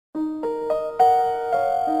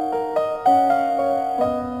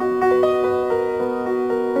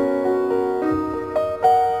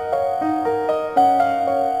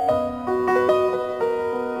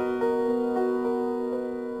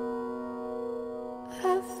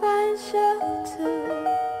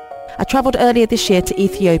I travelled earlier this year to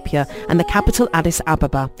Ethiopia and the capital Addis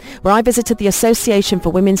Ababa, where I visited the Association for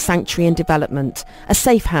Women's Sanctuary and Development, a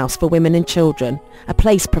safe house for women and children, a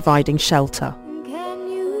place providing shelter.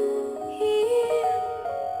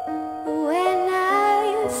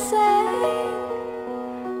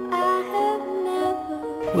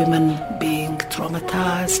 Women being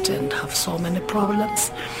traumatized and have so many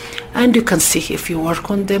problems, and you can see if you work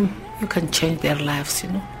on them, you can change their lives,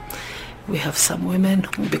 We have some women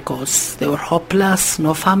because they were hopeless,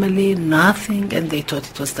 no family, nothing, and they thought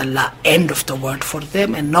it was the end of the world for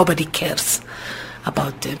them, and nobody cares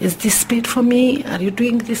about them. Is this paid for me? Are you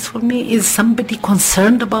doing this for me? Is somebody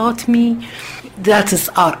concerned about me? That is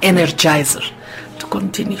our energizer to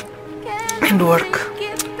continue and work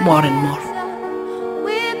more and more.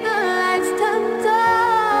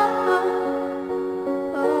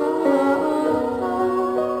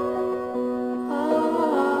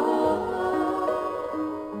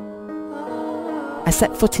 I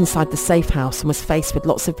set foot inside the safe house and was faced with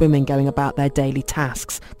lots of women going about their daily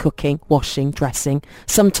tasks, cooking, washing, dressing,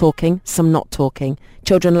 some talking, some not talking,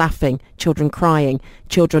 children laughing, children crying,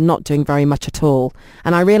 children not doing very much at all.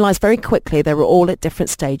 And I realised very quickly they were all at different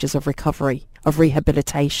stages of recovery, of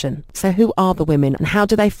rehabilitation. So who are the women and how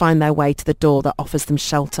do they find their way to the door that offers them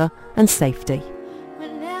shelter and safety?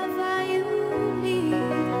 Whenever you leave,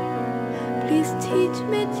 please teach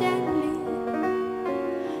me gently.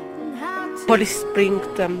 Police bring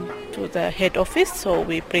them to the head office, so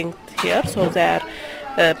we bring here, so they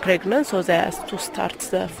are pregnant, so they have to start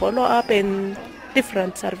the follow-up and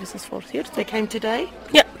different services for here. They came today?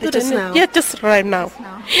 Yeah, just now? Yeah, just right now. Just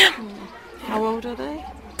now. Yeah. How old are they?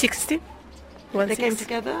 16. They came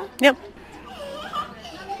together? Yeah.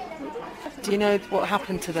 Do you know what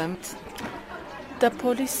happened to them? The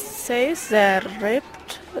police says they're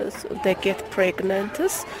raped, they get pregnant,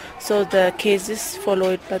 so the case is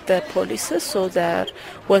followed by the police, so they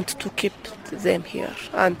want to keep them here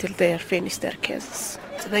until they finish their cases.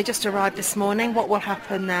 So they just arrived this morning. What will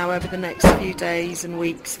happen now over the next few days and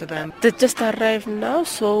weeks for them? They just arrived now,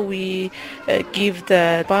 so we give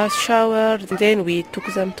the bath shower, then we took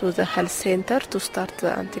them to the health center to start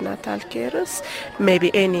the antenatal cares,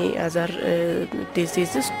 maybe any other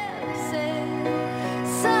diseases.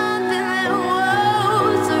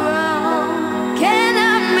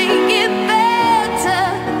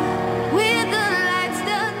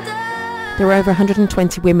 There are over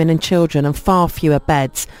 120 women and children and far fewer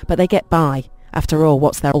beds, but they get by. After all,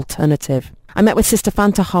 what's their alternative? I met with Sister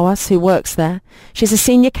Fanta Hoas, who works there. She's a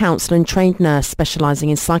senior counsellor and trained nurse specialising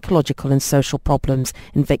in psychological and social problems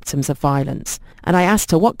in victims of violence. And I asked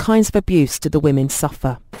her what kinds of abuse do the women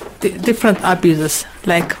suffer? Different abuses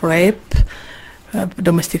like rape,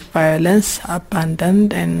 domestic violence,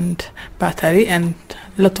 abandon and battery, and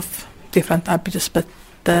a lot of different abuses, but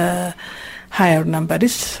the higher number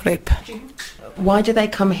is rape. Why do they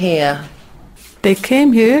come here? They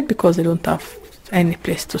came here because they don't have any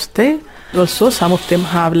place to stay. Also, some of them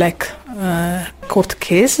have court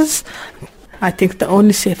cases. I think the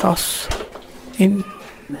only safe house in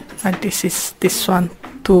Addis is this one,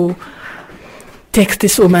 to take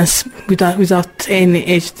these women without any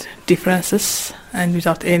age differences and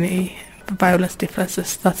without any violence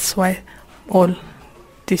differences. That's why all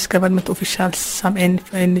these government officials, some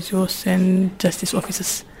NGOs and justice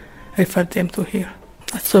officers refer them to here.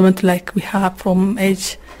 At the moment, we have from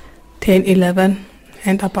age 10, 11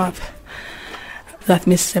 and above. That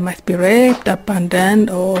means they might be raped, abandoned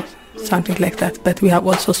or something like that. But we have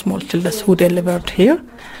also small children who delivered here,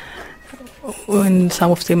 and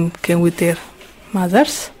some of them came with their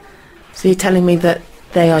mothers. So you're telling me that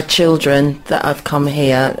they are children that have come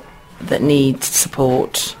here that need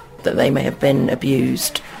support, that they may have been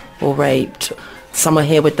abused or raped. Some are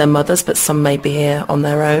here with their mothers, but some may be here on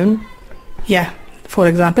their own. Yeah, for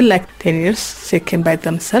example, 10 years, they came by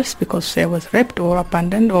themselves because they was raped or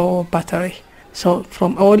abandoned or battery. So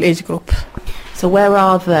from all age group. So where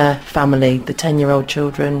are their family, the 10-year-old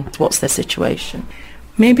children? What's their situation?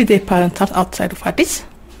 Maybe their parents are outside of Addis.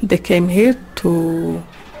 They came here to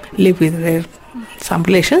live with some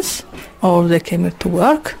relations, or they came here to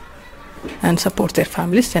work and support their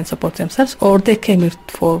families and support themselves, or they came here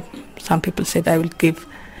for, some people said, I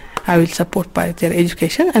will support by their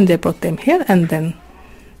education, and they brought them here, and then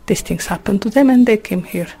these things happened to them and they came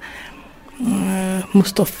here.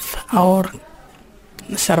 Most of our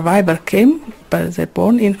survivors came, but they're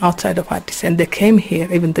born in outside of Addis, and they came here,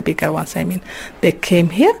 even the bigger ones, they came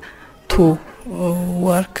here to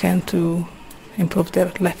work and to improve their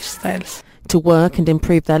lifestyles. to work and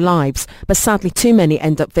improve their lives, but sadly too many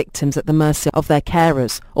end up victims at the mercy of their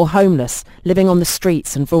carers or homeless, living on the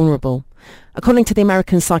streets and vulnerable. According to the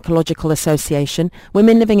American Psychological Association,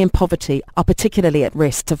 women living in poverty are particularly at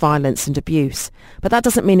risk to violence and abuse, but that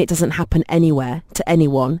doesn't mean it doesn't happen anywhere, to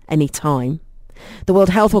anyone, anytime. The World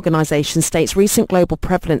Health Organization states recent global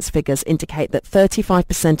prevalence figures indicate that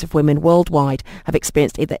 35% of women worldwide have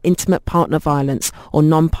experienced either intimate partner violence or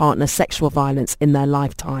non-partner sexual violence in their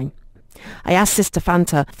lifetime. I asked Sister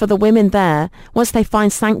Fanta, for the women there, once they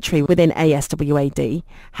find sanctuary within ASWAD,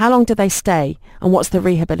 how long do they stay and what's the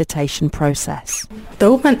rehabilitation process?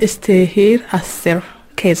 The women stay here as their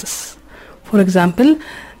cases. For example,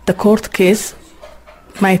 the court case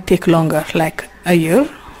might take longer, like a year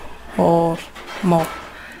or more.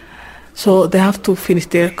 So they have to finish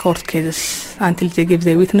their court cases until they give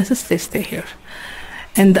their witnesses, they stay here.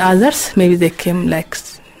 And the others, maybe they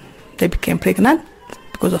became pregnant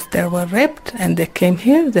because they were raped and they came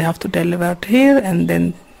here, they have to deliver here, and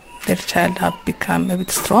then their child have become a bit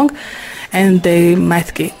strong and they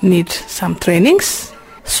might need some trainings.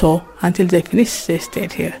 So until they finish, they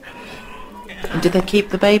stayed here. And do they keep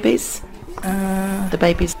the babies? The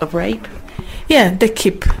babies of rape? Yeah, they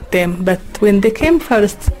keep them, but when they came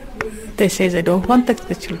first, they say they don't want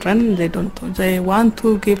the children, they want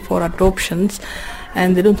to give for adoptions,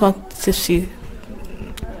 and they don't want to see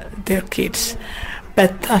their kids.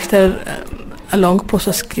 But after a long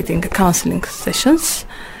process, getting counseling sessions,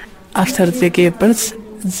 after they gave birth,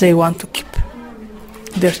 they want to keep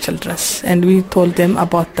their children, and we told them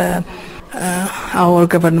about our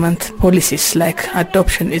government policies, like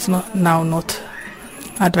adoption is not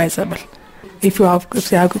advisable. If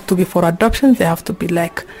they have to give for adoption, they have to be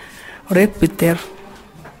like rape with their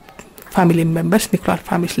family members, nuclear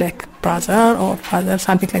families like brother or father,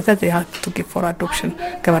 something like that. They have to give for adoption.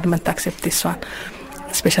 Government accept this one,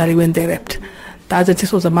 especially when they raped. The other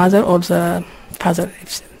case was the mother or the father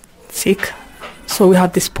if sick. So we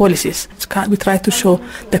have these policies. We try to show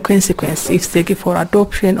the consequence if they give for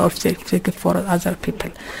adoption or if they give for other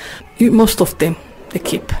people. Most of them, they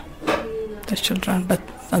keep the children, but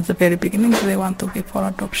at the very beginning, they want to give for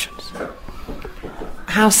adoptions.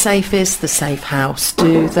 How safe is the safe house?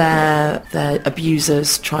 Do their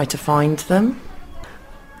abusers try to find them?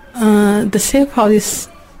 The safe house is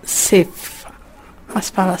safe, as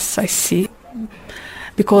far as I see,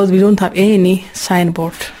 because we don't have any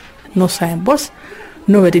signboard, no signboards.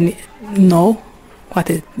 Nobody know what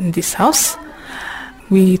is in this house.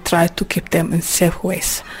 We try to keep them in safe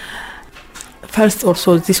ways. First,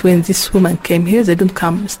 also, when this woman came here, they don't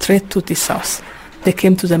come straight to this house. They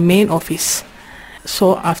came to the main office.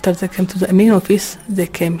 So after they came to the main office, they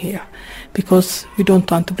came here because we don't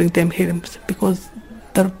want to bring them here because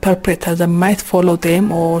the perpetrator might follow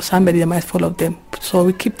them or somebody might follow them. So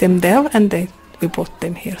we keep them there and we brought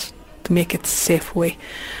them here to make it safe way.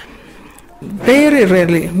 Very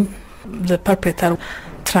rarely the perpetrator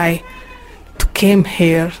try to came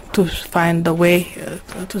here to find the way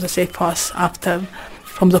to the safe house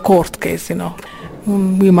from the court case,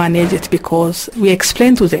 We manage it because we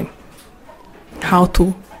explain to them how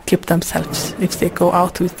to keep themselves. If they go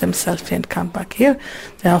out with themselves and come back here,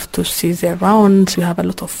 they have to see their rounds. We have a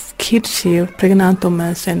lot of kids here, pregnant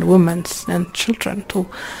women and women and children too.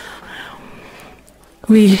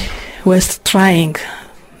 We was trying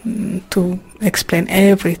to explain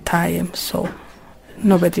every time, so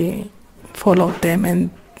nobody followed them and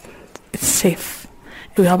it's safe.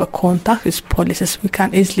 We have a contact with police. We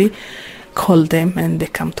can easily call them and they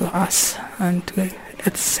come to us and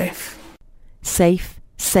it's safe. Safe,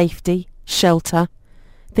 safety, shelter,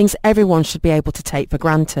 things everyone should be able to take for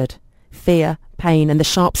granted. Fear, pain and the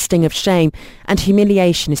sharp sting of shame and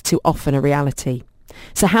humiliation is too often a reality.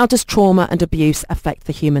 So how does trauma and abuse affect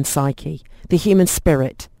the human psyche, the human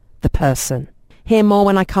spirit, the person? Hear more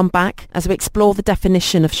when I come back as we explore the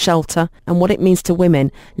definition of shelter and what it means to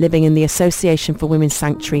women living in the Association for Women's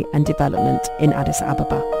Sanctuary and Development in Addis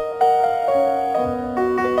Ababa.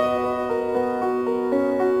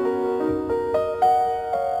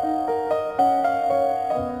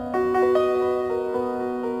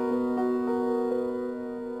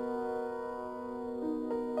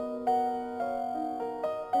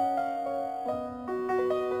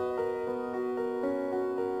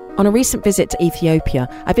 On a recent visit to Ethiopia,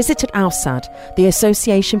 I visited ALSAD, the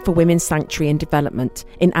Association for Women's Sanctuary and Development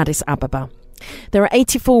in Addis Ababa. There are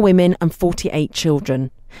 84 women and 48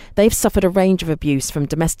 children. They've suffered a range of abuse from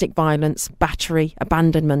domestic violence, battery,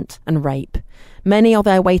 abandonment and rape. Many are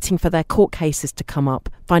there waiting for their court cases to come up,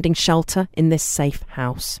 finding shelter in this safe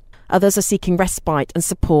house. Others are seeking respite and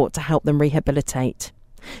support to help them rehabilitate.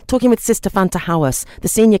 Talking with Sister Fanta Hawas, the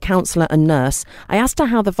senior counsellor and nurse, I asked her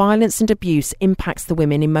how the violence and abuse impacts the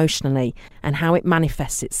women emotionally and how it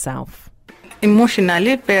manifests itself.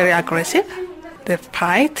 Emotionally, very aggressive. They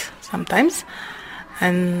fight sometimes,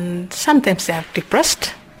 and sometimes they are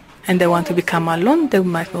depressed and they want to become alone. They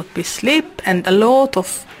might not be asleep, and a lot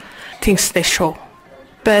of things they show.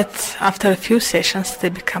 But after a few sessions, they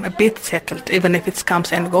become a bit settled, even if it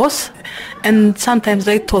comes and goes. And sometimes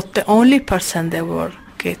they thought the only person they will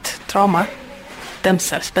get trauma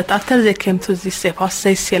themselves. But after they came to this safe house,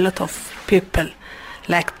 they see a lot of people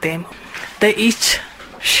like them. They each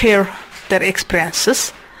share their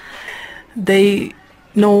experiences. They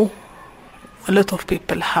know a lot of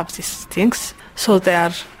people have these things, so they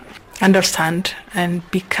are understand and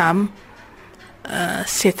become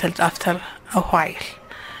settled after a while.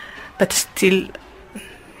 But still,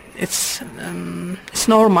 it's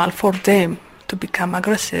normal for them to become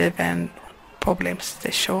aggressive and problems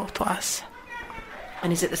they show to us.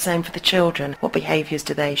 And is it the same for the children? What behaviours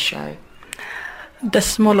do they show? The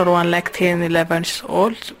smaller one, like 10, 11 years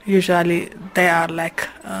old, usually they are like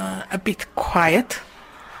a bit quiet.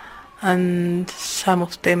 And some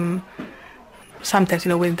of them, sometimes,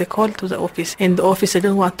 when they call to the office, in the office they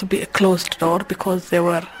don't want to be a closed door because they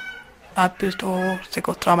were abused or they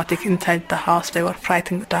got traumatic inside the house. They were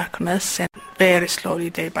frightened darkness, and very slowly,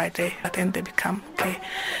 day by day, at the end they become okay.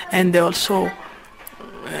 And they also,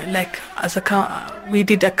 we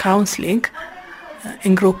did a counseling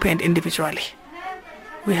in group and individually.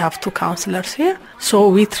 We have 2 counselors here, so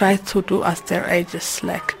we try to do as their ages,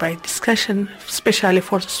 like by discussion, especially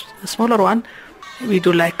for the smaller one. We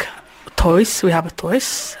do like toys. We have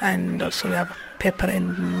toys, and also we have paper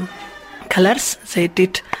and colors. They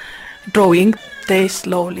did drawing. They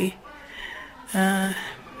slowly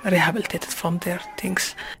rehabilitated from their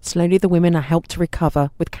things. Slowly the women are helped to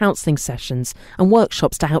recover with counselling sessions and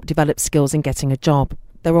workshops to help develop skills in getting a job.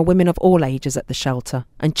 There are women of all ages at the shelter,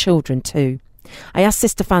 and children too. I asked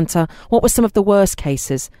Sister Fanta what were some of the worst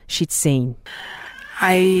cases she'd seen.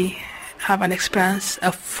 I have an experience.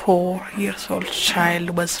 A 4-year-old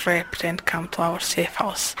child was raped and come to our safe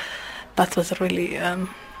house. That was a really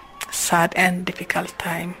sad and difficult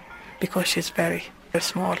time because she's very, very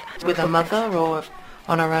small. With her mother or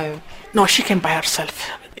on her own? No, she came by herself.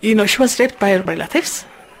 She was raped by her relatives,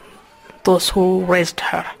 those who raised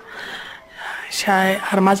her.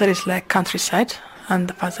 Her mother is like countryside, and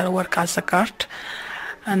the father worked as a guard,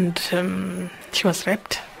 and she was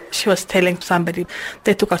raped. She was telling somebody.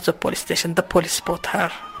 They took her to the police station. The police brought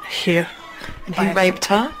her here. And who raped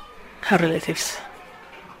her? Her relatives.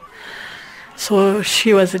 So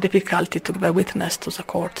she was a difficulty to be a witness to the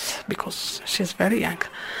court because she's very young.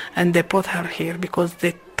 And they brought her here because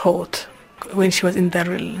they thought when she was in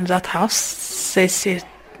that house, they said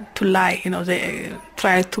to lie. They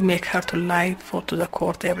tried to make her to lie to the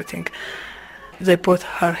court, everything. They brought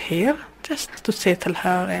her here just to settle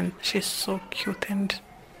her, and she's so cute, and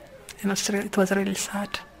it was really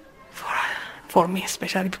sad for me,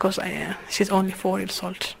 especially because she's only 4 years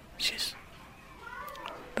old.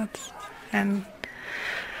 And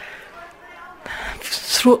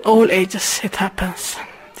through all ages it happens.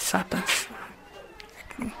 This happens,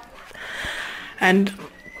 and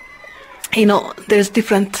there's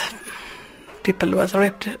different people who was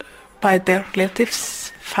raped by their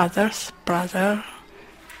relatives, fathers, brother,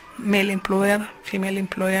 male employer, female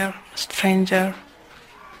employer, stranger,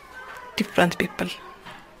 different people.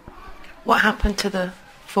 What happened to the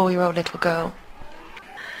 4-year-old little girl?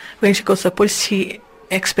 When she goes to the police, she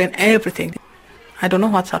explained everything. I don't know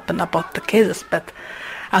what's happened about the cases, but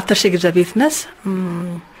after she gives a witness,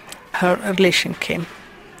 her relation came.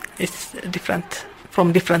 It's different,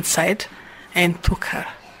 from different side, and took her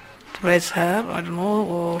to raise her, I don't know,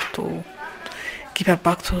 or to give her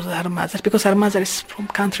back to her mother, because her mother is from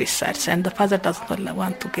countryside and the father does not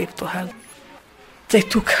want to give to her. They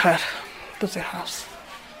took her to their house.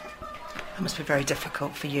 It must be very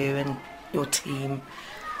difficult for you and your team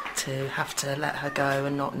to have to let her go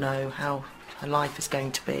and not know how her life is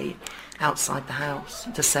going to be outside the house,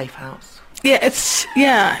 the safe house.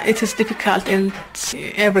 It is difficult and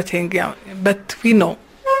everything, but we know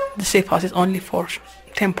the safe house is only for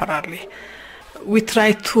temporarily. We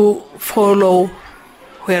try to follow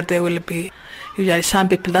where they will be. Usually some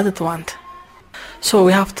people doesn't want, so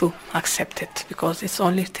we have to accept it because it's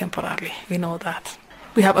only temporarily. We know that.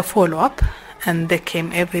 We have a follow-up, and they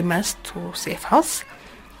came every month to safe house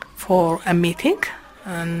for a meeting,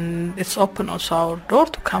 and it's open also our door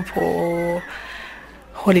to come for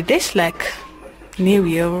holidays like New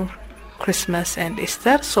Year, Christmas and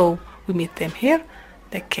Easter, so we meet them here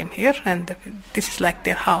They came here, and this is like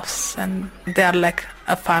their house, and they are like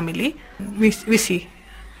a family. We see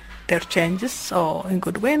their changes, so in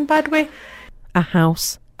good way and bad way. A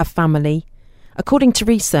house, a family. According to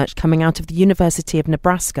research coming out of the University of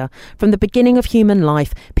Nebraska, from the beginning of human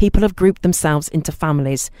life, people have grouped themselves into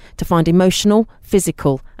families to find emotional,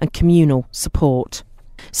 physical and communal support.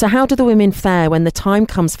 So how do the women fare when the time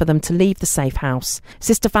comes for them to leave the safe house?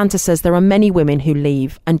 Sister Fanta says there are many women who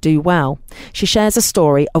leave and do well. She shares a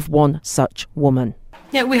story of one such woman.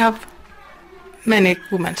 Yeah, we have many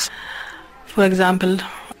women. For example,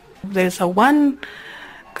 there's one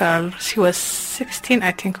girl, she was 16,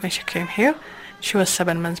 I think, when she came here. She was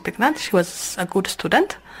 7 months pregnant. She was a good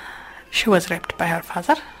student. She was raped by her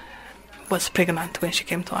father. Was pregnant when she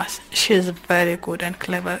came to us. She is very good and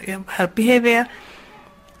clever. Her behavior,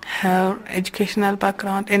 her educational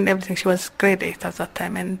background and everything. She was grade 8 at that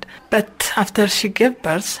time. But after she gave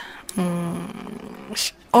birth,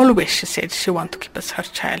 she said she wanted to keep us her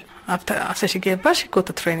child. After she gave birth, she got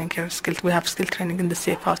a training here. We have skill training in the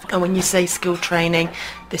safe house. And when you say skill training,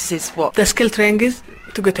 this is what? The skill training is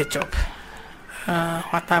to get a job.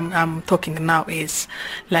 What I'm talking now is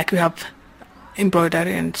like we have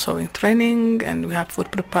embroidery and sewing training, and we have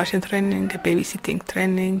food preparation training, babysitting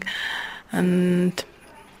training, and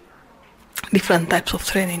different types of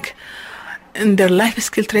training. In their life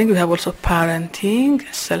skill training, we have also parenting,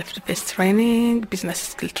 self-defense training, business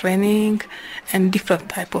skill training, and different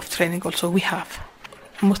type of training also we have.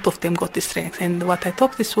 Most of them got this training. And what I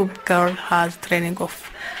talked, this girl has training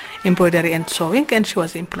of embroidery and sewing, and she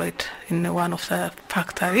was employed in one of the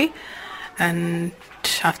factory. And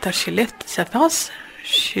after she left the house,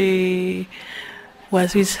 she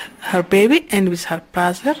was with her baby and with her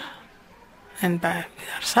brother and by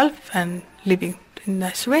herself and living in a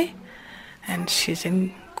nice way, and she's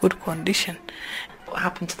in good condition. What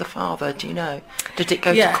happened to the father, do you know? Did it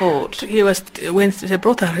go to court? He was, when they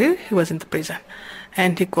brought her here, he was in the prison,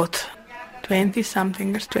 and he got 20-something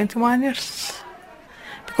years, 21 years,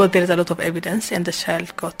 because there is a lot of evidence, and the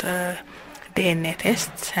child got DNA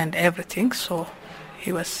tests and everything, so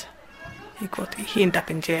he ended up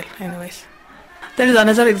in jail anyways. There is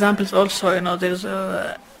another example also, there's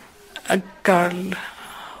a girl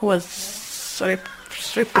who was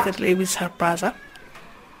repeatedly with her brother.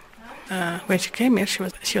 When she came here,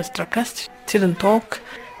 she was depressed. She didn't talk.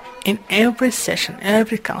 In every session,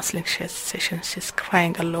 every counseling session, she's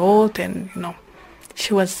crying a lot, and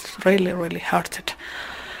she was really, really hurted.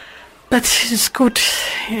 But she's good,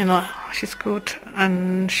 she's good,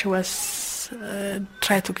 and she was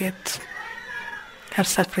trying to get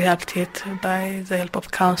herself rehabilitated by the help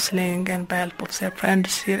of counseling and by help of their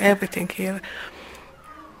friends here, everything here.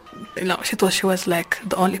 She thought she was like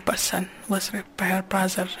the only person who was raped by her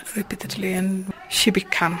brother repeatedly, and she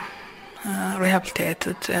became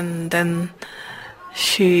rehabilitated, and then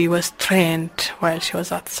she was trained while she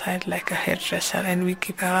was outside like a hairdresser, and we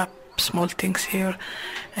give her up small things here,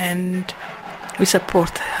 and we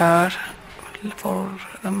support her for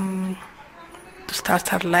to start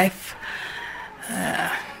her life,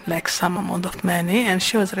 like some amount of money, and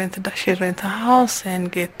she rent a house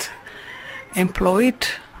and get employed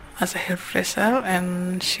as a hairdresser,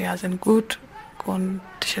 and she has a good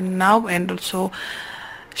condition now. And also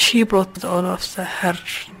she brought the owner of her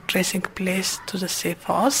dressing place to the safe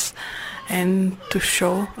house and to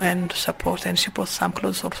show and to support, and she brought some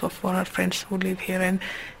clothes also for her friends who live here, and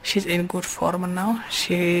she's in good form now.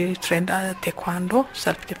 She trained at taekwondo,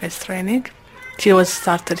 self-defense training. She was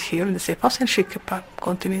started here in the safe house, and she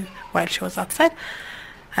continued while she was outside,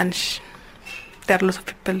 and there are lots of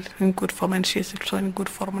people in good form, and she's also in good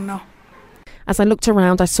form now. As I looked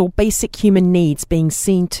around, I saw basic human needs being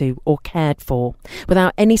seen to or cared for,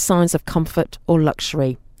 without any signs of comfort or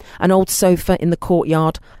luxury. An old sofa in the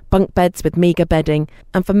courtyard, bunk beds with meagre bedding,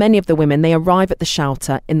 and for many of the women, they arrive at the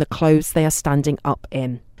shelter in the clothes they are standing up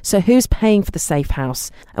in. So who's paying for the safe house,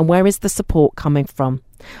 and where is the support coming from?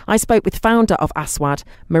 I spoke with founder of Aswad,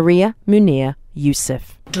 Maria Munir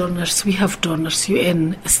Yusuf. Donors, we have donors.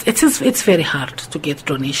 It's very hard to get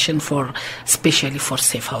donation especially for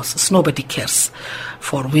safe houses. Nobody cares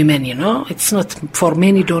for women, It's not, for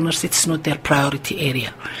many donors, it's not their priority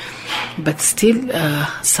area. But still,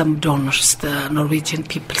 some donors, the Norwegian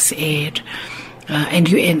People's Aid, and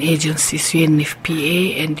UN agencies,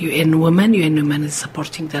 UNFPA and UN Women. UN Women is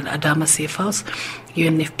supporting the Adama Safe House.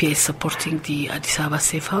 UNFPA is supporting the Addis Ababa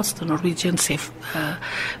Safe House. The Norwegian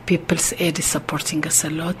People's Aid is supporting us a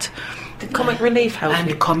lot. The Comic Relief help and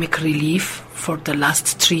you? Comic Relief for the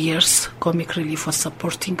last 3 years. Comic Relief was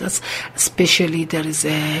supporting us. Especially there is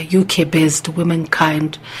a UK-based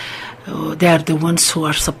Womankind They are the ones who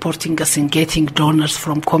are supporting us in getting donors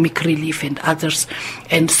from Comic Relief and others,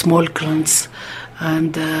 and small grants.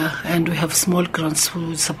 And we have small grants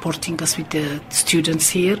who are supporting us with the students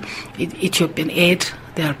here. Ethiopian Aid,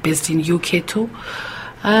 they are based in UK too.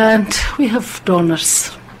 And we have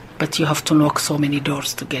donors, but you have to knock so many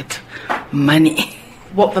doors to get money.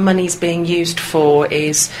 What the money's being used for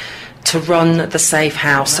is to run the safe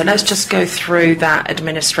house. So let's just go through that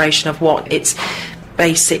administration of what it's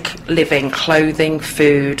basic living, clothing,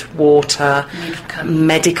 food, water,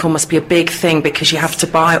 medical must be a big thing because you have to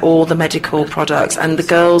buy all the medical products, and the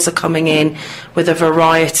girls are coming in with a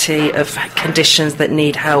variety of conditions that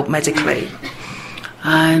need help medically.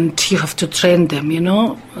 And you have to train them,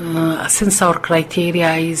 since our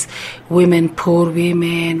criteria is women, poor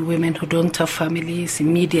women, women who don't have families,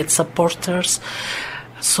 immediate supporters.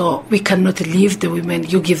 So we cannot leave the women.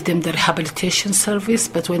 You give them the rehabilitation service,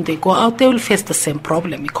 but when they go out, they will face the same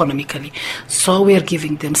problem economically. So we are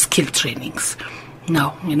giving them skill trainings.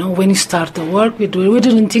 Now, when you start the work, we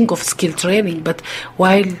didn't think of skill training, but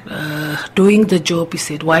while doing the job, we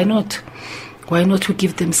said, why not? Why not we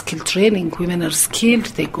give them skill training? Women are skilled.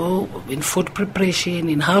 They go in food preparation,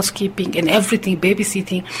 in housekeeping, and everything,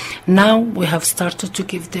 babysitting. Now we have started to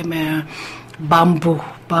give them bamboo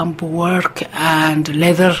work and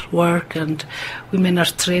leather work, and women are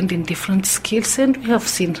trained in different skills, and we have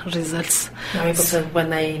seen results. They're able to,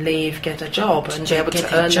 when they leave, get a job and be able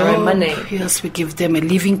to earn their own money. Yes, we give them a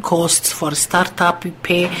living costs for a startup. We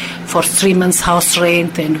pay for 3 months house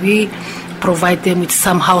rent, and we provide them with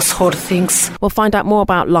some household things. We'll find out more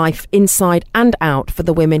about life inside and out for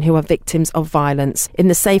the women who are victims of violence in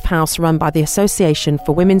the safe house run by the Association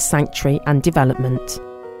for Women's Sanctuary and Development.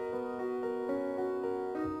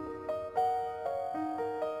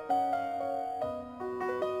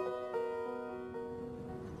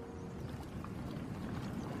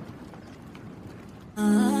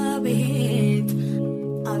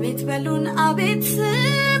 አቤት በሉን አቤት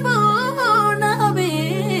ስሙን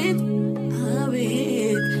አቤት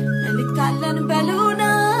አቤት መልክታለን በሉን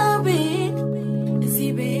አቤት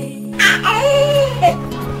እዚህ ቤት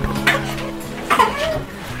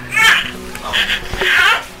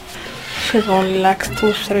She's only like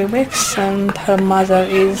 2-3 weeks, and her mother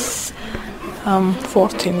is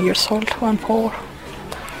 14 years old, 14.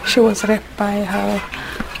 She was raped by her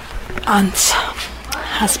aunt's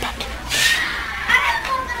husband.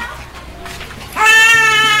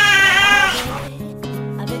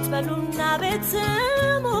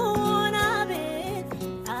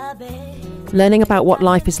 Learning about what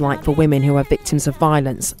life is like for women who are victims of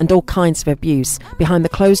violence and all kinds of abuse behind the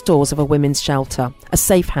closed doors of a women's shelter, a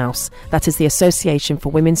safe house, that is the Association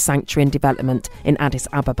for Women's Sanctuary and Development in Addis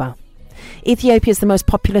Ababa. Ethiopia is the most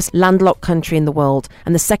populous landlocked country in the world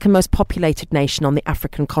and the second most populated nation on the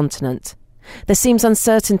African continent. There seems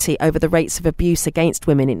uncertainty over the rates of abuse against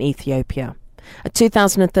women in Ethiopia. A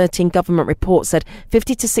 2013 government report said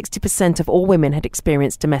 50 to 60% of all women had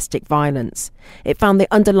experienced domestic violence. It found the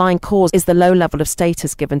underlying cause is the low level of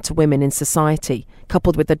status given to women in society,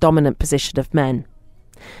 coupled with the dominant position of men.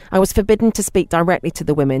 I was forbidden to speak directly to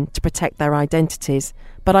the women to protect their identities,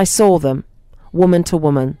 but I saw them, woman to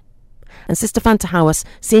woman. And Sister Fanta Hawas,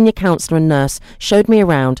 senior counsellor and nurse, showed me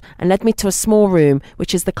around and led me to a small room,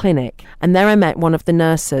 which is the clinic, and there I met one of the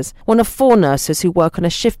nurses, one of 4 nurses who work on a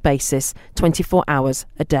shift basis, 24 hours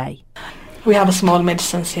a day. We have small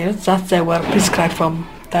medicines here that they were prescribed from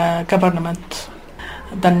the government.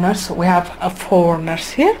 The nurse, we have 4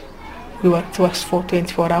 nurses here. We work for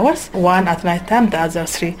 24 hours, 1 at night time, the other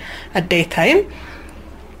 3 at daytime.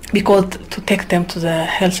 Because to take them to the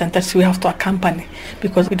health centers, we have to accompany,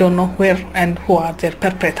 because we don't know where and who are their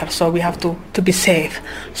perpetrators, so we have to be safe.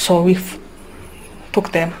 So we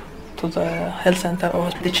took them to the health center.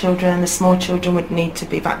 Or the children, the small children, would need to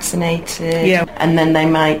be vaccinated, yeah. And then they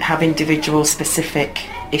might have individual specific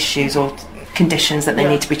issues or conditions that they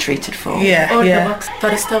need to be treated for.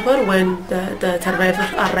 First of all, when the survivor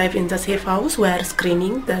arrive in the safe house, we are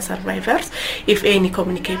screening the survivors. If any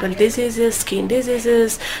communicable diseases, skin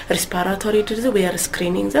diseases, respiratory diseases, we are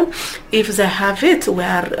screening them. If they have it, we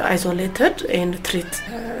are isolated and treat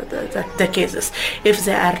the cases. If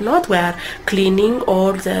they are not, we are cleaning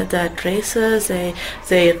all the dresses,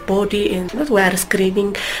 their body, and we are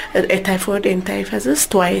screening typhoid and typhus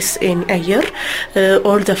twice in a year.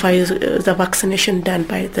 All the vaccination done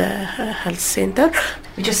by the health center.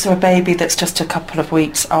 We just saw a baby that's just a couple of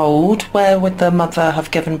weeks old. Where would the mother have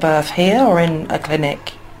given birth, here or in a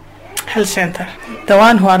clinic? Health center. The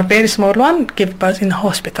one who are very small one give birth in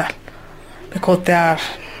hospital, because they are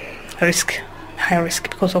high risk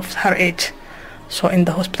because of her age. So in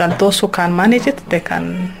the hospital, those who can manage it, they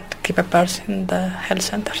can give a birth in the health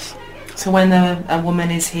centers. So when a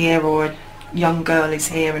woman is here or a young girl is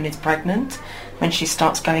here and is pregnant, when she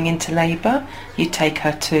starts going into labour, you take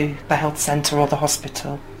her to the health centre or the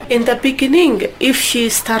hospital. In the beginning, if she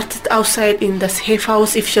started outside in the safe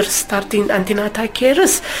house, if she's starting antenatal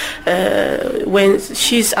cares, when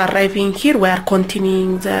she's arriving here, we are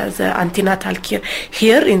continuing the antenatal care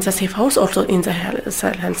here in the safe house, also in the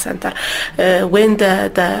health center. When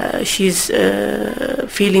she's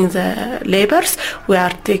feeling the labours, we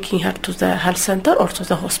are taking her to the health center or to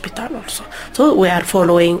the hospital also. So we are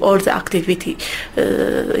following all the activity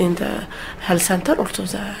in the health center or to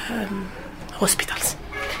the hospitals.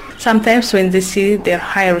 Sometimes when they see their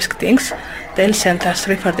high-risk things, the health centers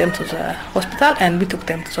refer them to the hospital, and we took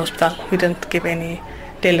them to the hospital. We didn't give any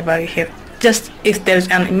delivery here. Just if there's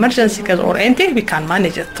an emergency case or anything, we can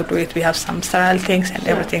manage it to do it. We have some sterile things and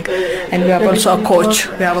everything. And we have also a coach.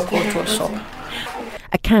 We have a coach also.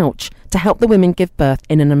 A couch to help the women give birth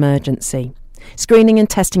in an emergency. Screening and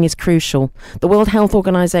testing is crucial. The World Health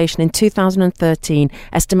Organization in 2013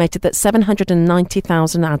 estimated that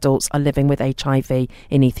 790,000 adults are living with HIV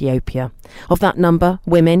in Ethiopia. Of that number,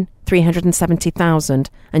 women,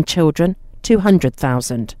 370,000, and children,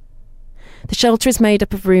 200,000. The shelter is made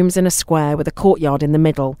up of rooms in a square with a courtyard in the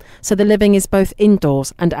middle, so the living is both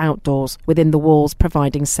indoors and outdoors, within the walls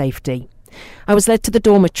providing safety. I was led to the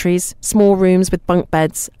dormitories, small rooms with bunk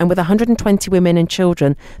beds, and with 120 women and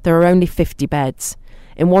children, there are only 50 beds.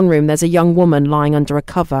 In one room there's a young woman lying under a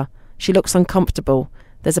cover. She looks uncomfortable.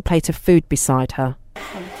 There's a plate of food beside her.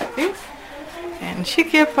 And she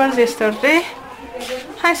gave birth yesterday.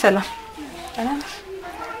 Hi, Salah.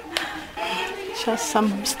 She has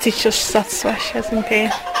some stitches, that's why she has in pain.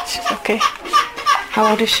 She's okay. How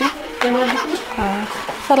old is she?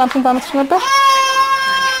 Salam,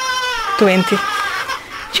 20.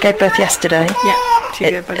 She gave birth yesterday? Yeah. She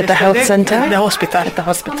gave birth at the health centre? At the hospital. At the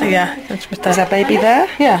hospital? Yeah. Was her baby there?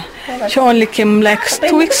 Yeah. She only came like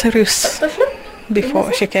 2 weeks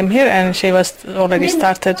before she came here, and she was already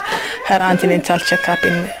started her antenatal checkup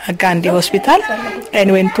in Gandhi hospital.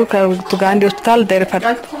 And when took her to Gandhi hospital, they referred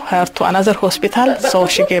her to another hospital, so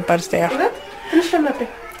she gave birth there.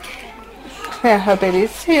 Yeah, her baby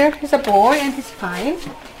is here. He's a boy and he's fine.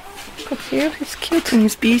 Look here, he's cute. And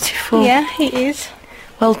he's beautiful. Yeah, he is.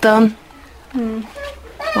 Well done.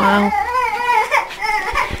 Wow.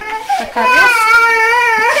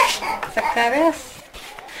 Zacharias.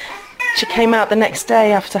 She came out the next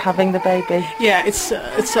day after having the baby. Yeah, it's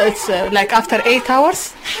like after 8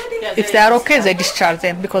 hours. If they are okay, they discharge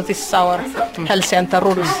them, because this is our health center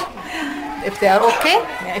rules. If they are okay,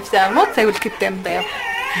 if they are not, they will keep them there.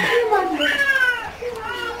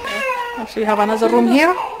 So we have another room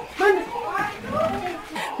here.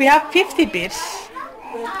 We have 50 beds.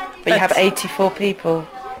 But you have 84 people,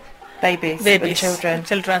 babies and children.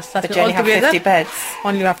 But you only have 50 beds.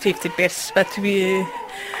 Only have 50 beds, but we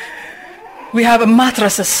have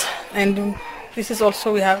mattresses, and this is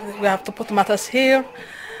also we have to put mattress here,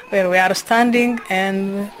 where we are standing,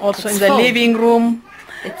 and also it's in the full. Living room.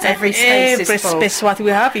 It's every space is full. Every space what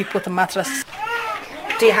we have, we put a mattress.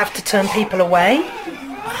 Do you have to turn people away?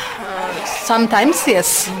 Sometimes,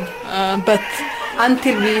 yes, but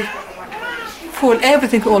until we full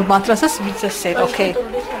everything, all mattresses, we just say okay.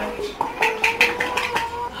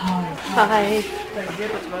 Hi.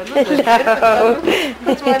 Hello.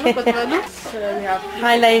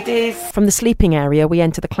 Hi, ladies. From the sleeping area, we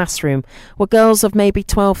enter the classroom, where girls of maybe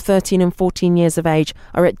 12, 13 and 14 years of age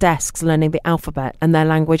are at desks learning the alphabet and their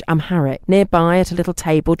language Amharic. Nearby, at a little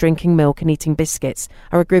table, drinking milk and eating biscuits,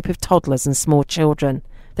 are a group of toddlers and small children.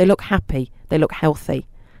 They look happy. They look healthy.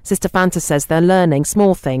 Sister Fanta says they're learning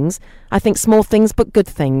small things. I think small things, but good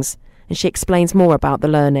things. And she explains more about the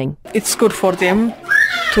learning. It's good for them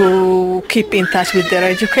to keep in touch with their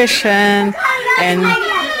education, and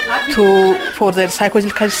for their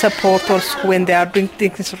psychological support also when they are doing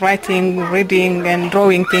things, writing, reading and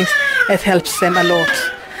drawing things. It helps them a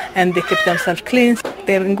lot, and they keep themselves clean.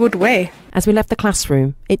 They're in a good way. As we left the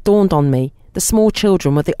classroom, it dawned on me the small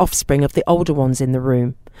children were the offspring of the older ones in the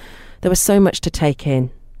room. There was so much to take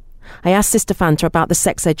in. I asked Sister Fanta about the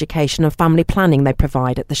sex education and family planning they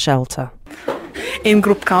provide at the shelter. In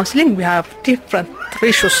group counselling, we have different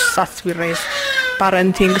issues that we raise.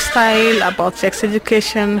 Parenting style, about sex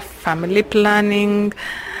education, family planning.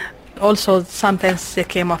 Also, sometimes they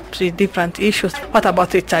came up with different issues. What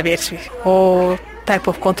about HIV, or type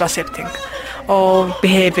of contracepting, or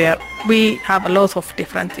behavior? We have a lot of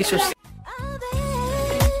different issues.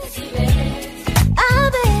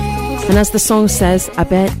 And as the song says,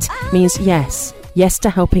 abet means yes, Yes to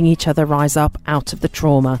helping each other rise up out of the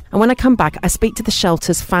trauma. And when I come back, I speak to the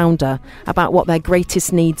shelter's founder about what their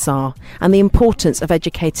greatest needs are and the importance of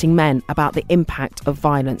educating men about the impact of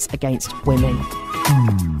violence against women.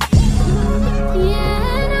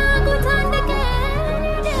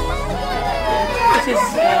 This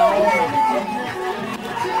is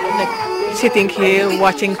like sitting here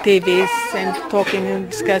watching TVs and talking and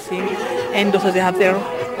discussing, and also they have their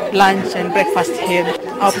lunch and breakfast here,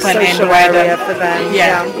 open and social wider area for them.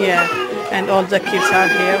 Yeah, and all the kids are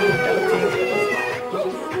here.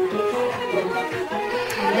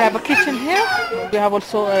 We have a kitchen here. We have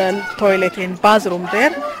also a toilet and bathroom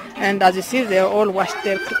there, and as you see, they all wash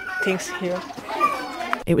their things here.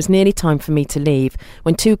 It was nearly time for me to leave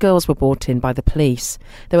when two girls were brought in by the police.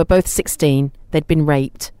 They were both 16, they'd been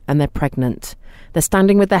raped, and they're pregnant. They're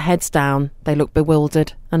standing with their heads down, they look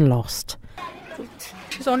bewildered and lost.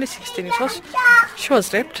 She's only 16. She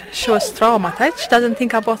was raped, she was traumatized, she doesn't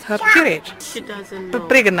think about her period. She doesn't know.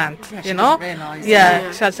 Pregnant, you know?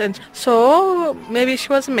 She doesn't. So maybe she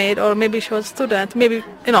was maid or maybe she was student, maybe,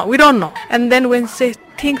 we don't know. And then when they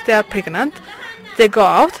think they are pregnant, they go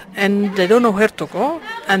out and they don't know where to go,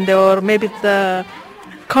 or maybe the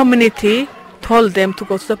community told them to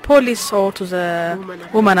go to the police or to the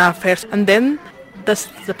women affairs, and then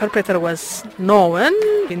the perpetrator was known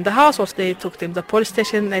in the house, or they took them to the police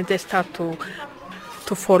station and they start to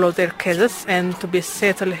follow their cases and to be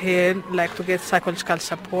settled here, like to get psychological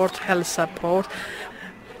support, health support.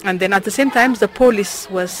 And then at the same time the police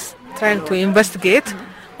was trying to investigate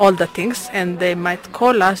all the things, and they might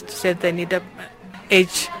call us to say they need a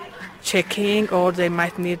age checking, or they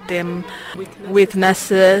might need them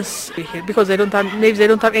witnesses because they don't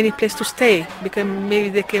have any place to stay, because maybe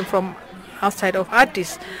they came from outside of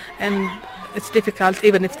Addis, and it's difficult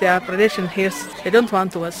even if they are relation here. They don't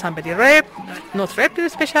want to have somebody raped, not raped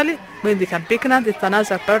especially. When they become pregnant, it's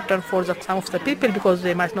another burden for some of the people because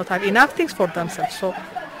they might not have enough things for themselves. So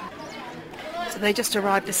they just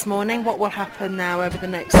arrived this morning. What will happen now over the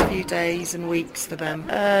next few days and weeks for them?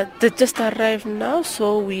 They just arrived now,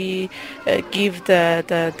 so we give the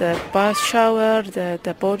bath shower,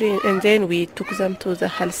 the body, and then we took them to the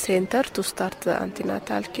health center to start the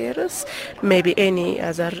antenatal cares, maybe any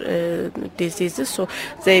other diseases. So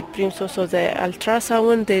they bring also the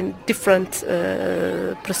ultrasound, then different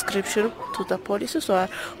prescription to the police. So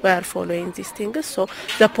we are following these things. So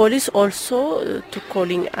the police also to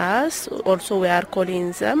calling us, also we are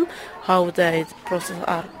calling them how the process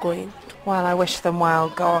are going. Well, I wish them well.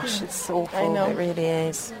 Gosh, it's awful. I know. It really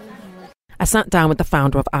is. I sat down with the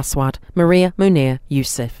founder of Aswad, Maria Munir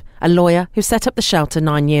Yusuf, a lawyer who set up the shelter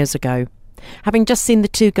 9 years ago. Having just seen the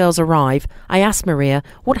two girls arrive, I asked Maria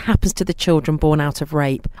what happens to the children born out of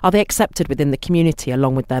rape. Are they accepted within the community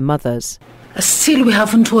along with their mothers? Still, we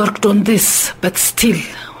haven't worked on this, but still,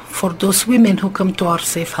 for those women who come to our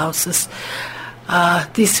safe houses,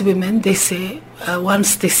 these women, they say,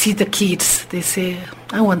 once they see the kids, they say,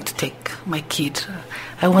 I want to take my kid.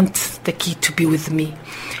 I want the kid to be with me.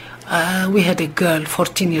 We had a girl,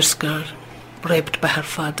 14 years girl, raped by her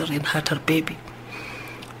father and had her baby.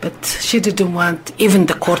 But she didn't want, even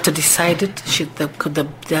the court decided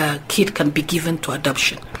the kid can be given to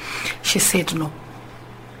adoption. She said no,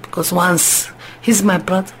 because once he's my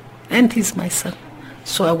brother and he's my son,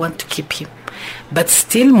 so I want to keep him. But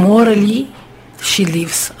still, morally, she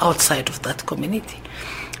lives outside of that community.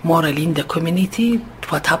 Morally, in the community,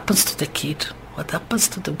 what happens to the kid, what happens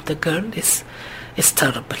to the girl is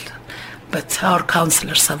terrible. But our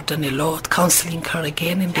counselors have done a lot, counseling her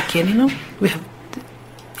again and again. We have.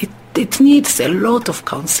 It needs a lot of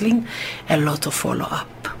counseling, a lot of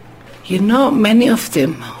follow-up. Many of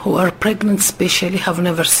them who are pregnant especially have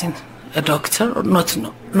never seen a doctor, or not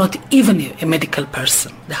even a medical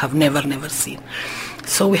person. They have never seen.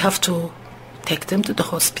 So we have to take them to the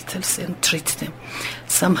hospitals and treat them.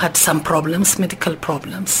 Some had some problems, medical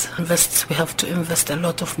problems. We have to invest a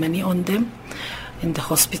lot of money on them in the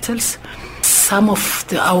hospitals. Some of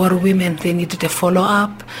our women, they needed a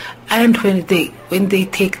follow-up, and when they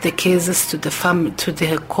take the cases to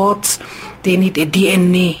the courts, they need a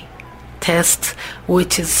DNA test,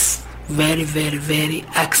 which is very, very, very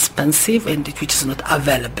expensive, and which is not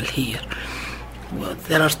available here. Well,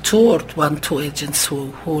 there are two agents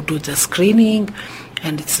who do the screening,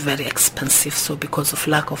 and it's very expensive. So because of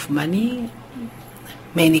lack of money,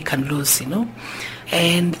 many can lose,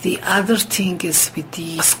 And the other thing is with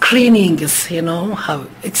the screening is, how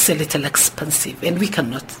it's a little expensive, and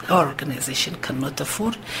our organization cannot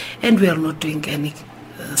afford, and we are not doing any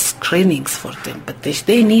screenings for them. But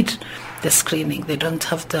they need the screening. They don't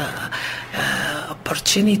have the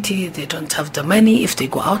opportunity, they don't have the money if they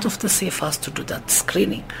go out of the safe house to do that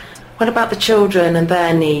screening. What about the children and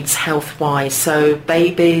their needs health-wise? So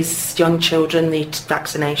babies, young children need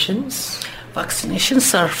vaccinations?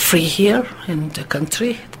 Vaccinations are free here in the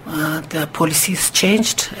country. The policies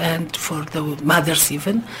changed, and for the mothers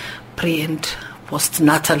even, pre- and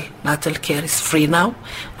postnatal care is free now.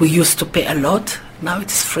 We used to pay a lot, now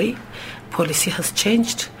it's free. Policy has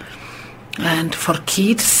changed. And for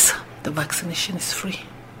kids, the vaccination is free.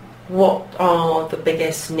 What are the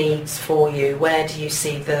biggest needs for you? Where do you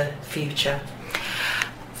see the future?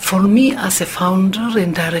 For me, as a founder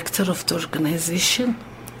and director of the organization,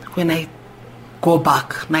 when I go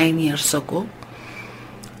back 9 years ago,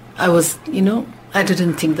 I was, I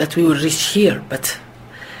didn't think that we would reach here, but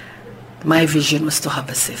my vision was to have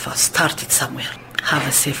a safe house. Start it somewhere. Have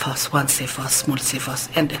a safe house, one safe house, small safe house,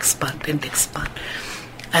 and expand.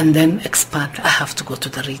 And then expand. I have to go to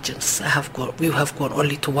the regions. We have gone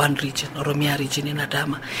only to one region, Oromia region in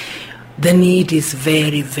Adama. The need is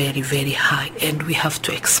very, very, very high, and we have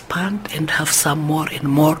to expand and have some more and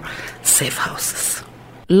more safe houses.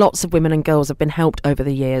 Lots of women and girls have been helped over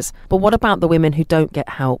the years, but what about the women who don't get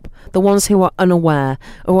help? The ones who are unaware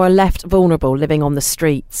or are left vulnerable living on the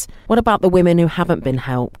streets? What about the women who haven't been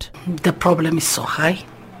helped? The problem is so high,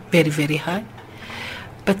 very, very high.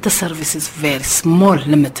 But the service is very small,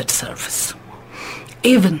 limited service.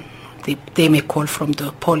 Even they may call from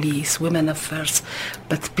the police, women affairs,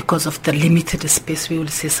 but because of the limited space, we will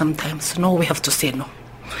say sometimes, no, we have to say no.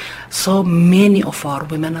 So many of our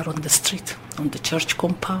women are on the street, on the church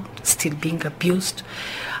compound, still being abused.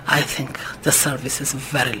 I think the service is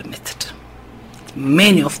very limited.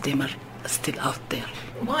 Many of them are still out there.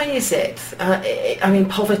 Why is it?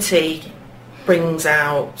 Poverty brings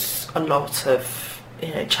out a lot of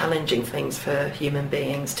challenging things for human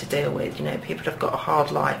beings to deal with. People have got a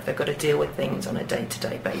hard life. They've got to deal with things on a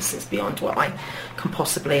day-to-day basis beyond what I can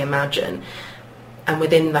possibly imagine. And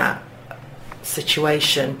within that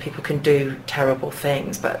situation, people can do terrible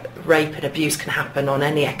things, but rape and abuse can happen on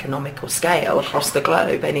any economical scale across the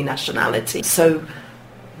globe, any nationality. So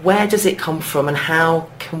where does it come from, and how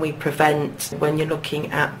can we prevent, when you're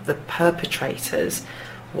looking at the perpetrators,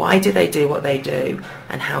 why do they do what they do,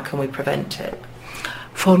 and how can we prevent it?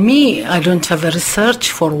 For me, I don't have a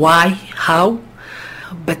research for why, how,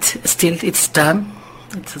 but still it's done.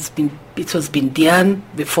 It was been done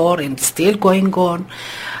before and still going on,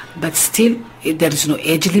 but still there is no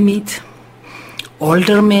age limit.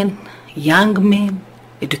 Older men, young men,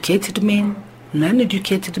 educated men,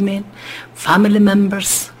 non-educated men, family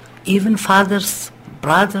members, even fathers,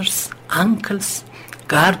 brothers, uncles,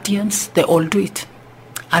 guardians, they all do it.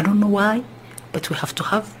 I don't know why, but we have to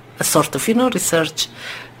have a sort of, research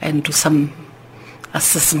and do some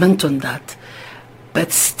assessment on that.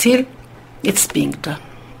 But still, it's being done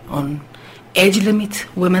on age limit,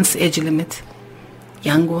 women's age limit,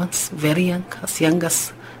 young ones, very young, as young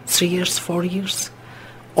as 3 years, 4 years,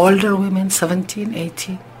 older women, 17,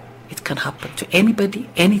 18. It can happen to anybody,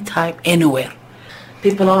 anytime, anywhere.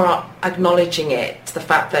 People are acknowledging it, the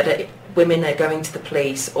fact that women are going to the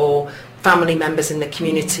police, or family members in the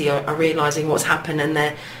community are realising what's happened, and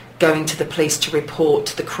they're going to the police to report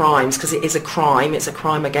the crimes, because it is a crime. It's a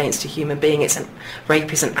crime against a human being.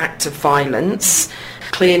 Rape is an act of violence.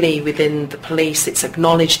 Clearly within the police it's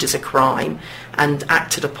acknowledged as a crime and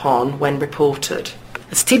acted upon when reported.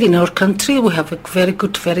 Still in our country we have a very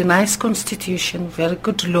good, very nice constitution, very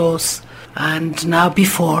good laws. And now,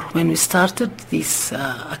 before, when we started these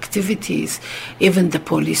activities, even the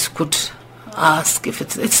police could ask if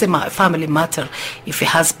it's a family matter. If a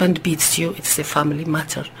husband beats you, it's a family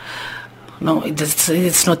matter. No,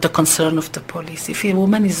 it's not the concern of the police. If a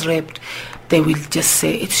woman is raped, they will just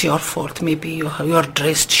say it's your fault. Maybe you're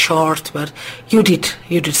dressed short, but you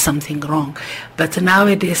did something wrong. But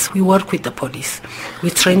nowadays we work with the police. We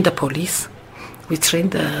train the police. We train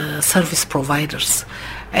the service providers.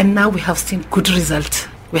 And now we have seen good results.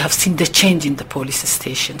 We have seen the change in the police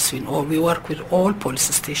stations. We work with all police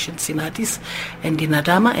stations in Addis and in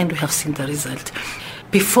Adama, and we have seen the result.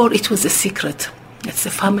 Before, it was a secret. It's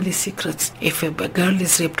a family secret. If a girl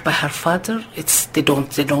is raped by her father, they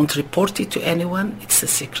don't report it to anyone. It's a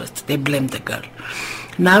secret. They blame the girl.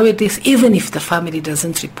 Nowadays, even if the family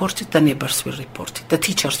doesn't report it, the neighbors will report it. The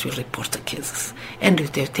teachers will report the cases, and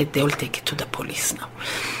they will take it to the police now.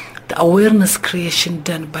 The awareness creation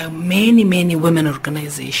done by many, many women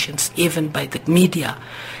organizations, even by the media,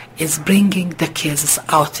 is bringing the cases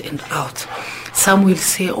out and out. Some will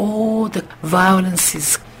say, the violence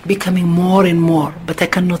is becoming more and more, but I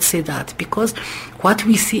cannot say that because what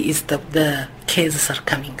we see is that the cases are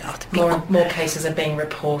coming out. More cases are being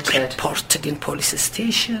reported in police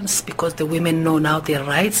stations because the women know now their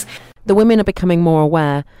rights. The women are becoming more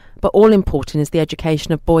aware, but all important is the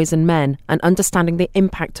education of boys and men and understanding the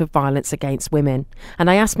impact of violence against women. And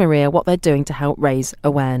I asked Maria what they're doing to help raise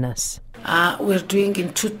awareness. We're doing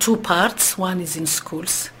in two parts. One is in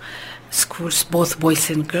schools, both boys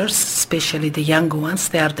and girls, especially the younger ones.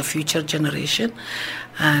 They are the future generation,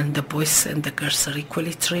 and the boys and the girls are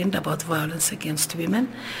equally trained about violence against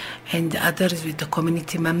women. And the other is with the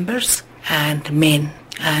community members and men,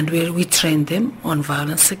 and we train them on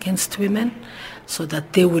violence against women so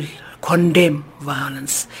that they will condemn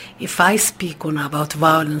violence. If I speak about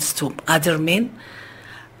violence to other men,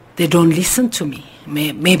 they don't listen to me.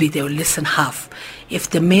 Maybe they will listen half. If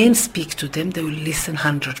the men speak to them, they will listen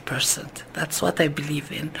 100%. That's what I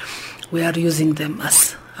believe in. We are using them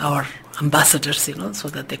as our ambassadors, so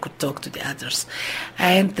that they could talk to the others.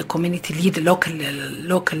 And the community leader, local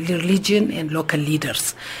religion and local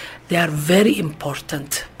leaders, they are very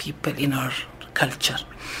important people in our culture.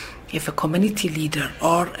 If a community leader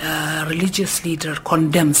or a religious leader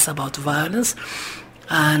condemns about violence,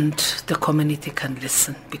 and the community can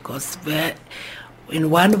listen, because in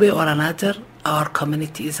one way or another, our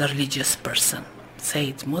community is a religious person. Say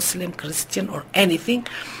it's Muslim, Christian, or anything.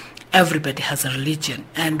 Everybody has a religion,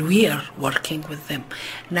 and we are working with them.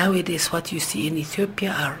 Nowadays, what you see in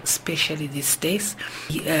Ethiopia are, especially these days,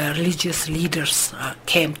 religious leaders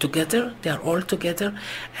came together. They are all together,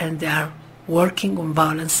 and they are working on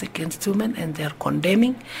violence against women, and they are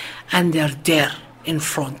condemning, and they are there in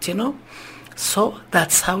front, So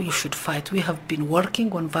that's how you should fight. We have been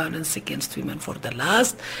working on violence against women for the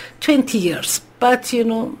last 20 years. But,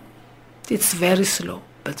 it's very slow.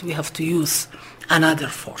 But we have to use another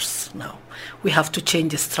force now. We have to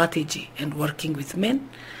change the strategy and working with men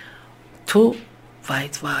to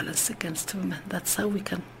fight violence against women. That's how we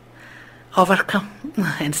can overcome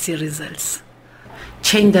and see results.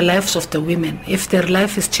 Change the lives of the women. If their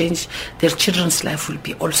life is changed, their children's life will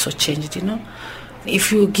be also changed,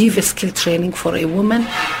 If you give a skill training for a woman,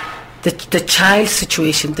 the child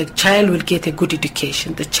situation, the child will get a good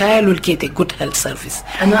education, the child will get a good health service.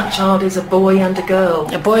 And that child is a boy and a girl.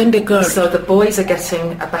 A boy and a girl. So the boys are getting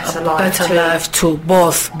a better life too.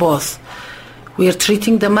 Both. We are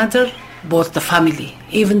treating the mother, both the family,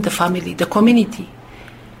 even the family, the community.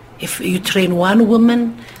 If you train one woman,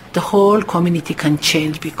 the whole community can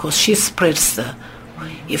change because she spreads the...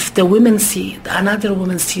 If the women see, another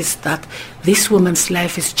woman sees that this woman's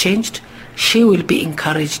life is changed, she will be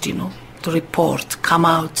encouraged, to report, come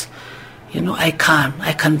out. I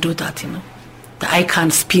can do that, The I can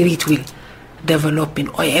spirit will develop in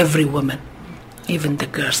every woman, even the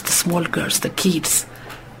girls, the small girls, the kids.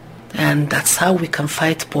 And that's how we can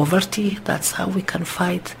fight poverty. That's how we can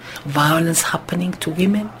fight violence happening to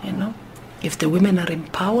women, If the women are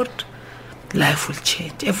empowered, life will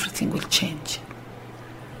change, everything will change.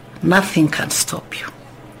 Nothing can stop you.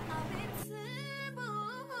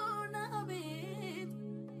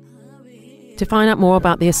 To find out more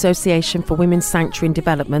about the Association for Women's Sanctuary and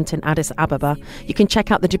Development in Addis Ababa, you can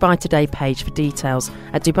check out the Dubai Today page for details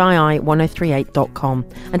at dubai1038.com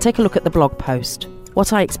and take a look at the blog post.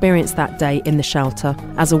 What I experienced that day in the shelter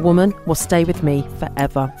as a woman will stay with me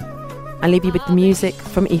forever. I leave you with the music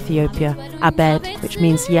from Ethiopia, Abed, which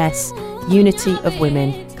means yes, unity of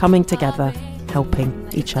women coming together, helping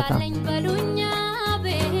each other.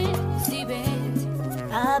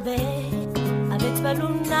 Abed,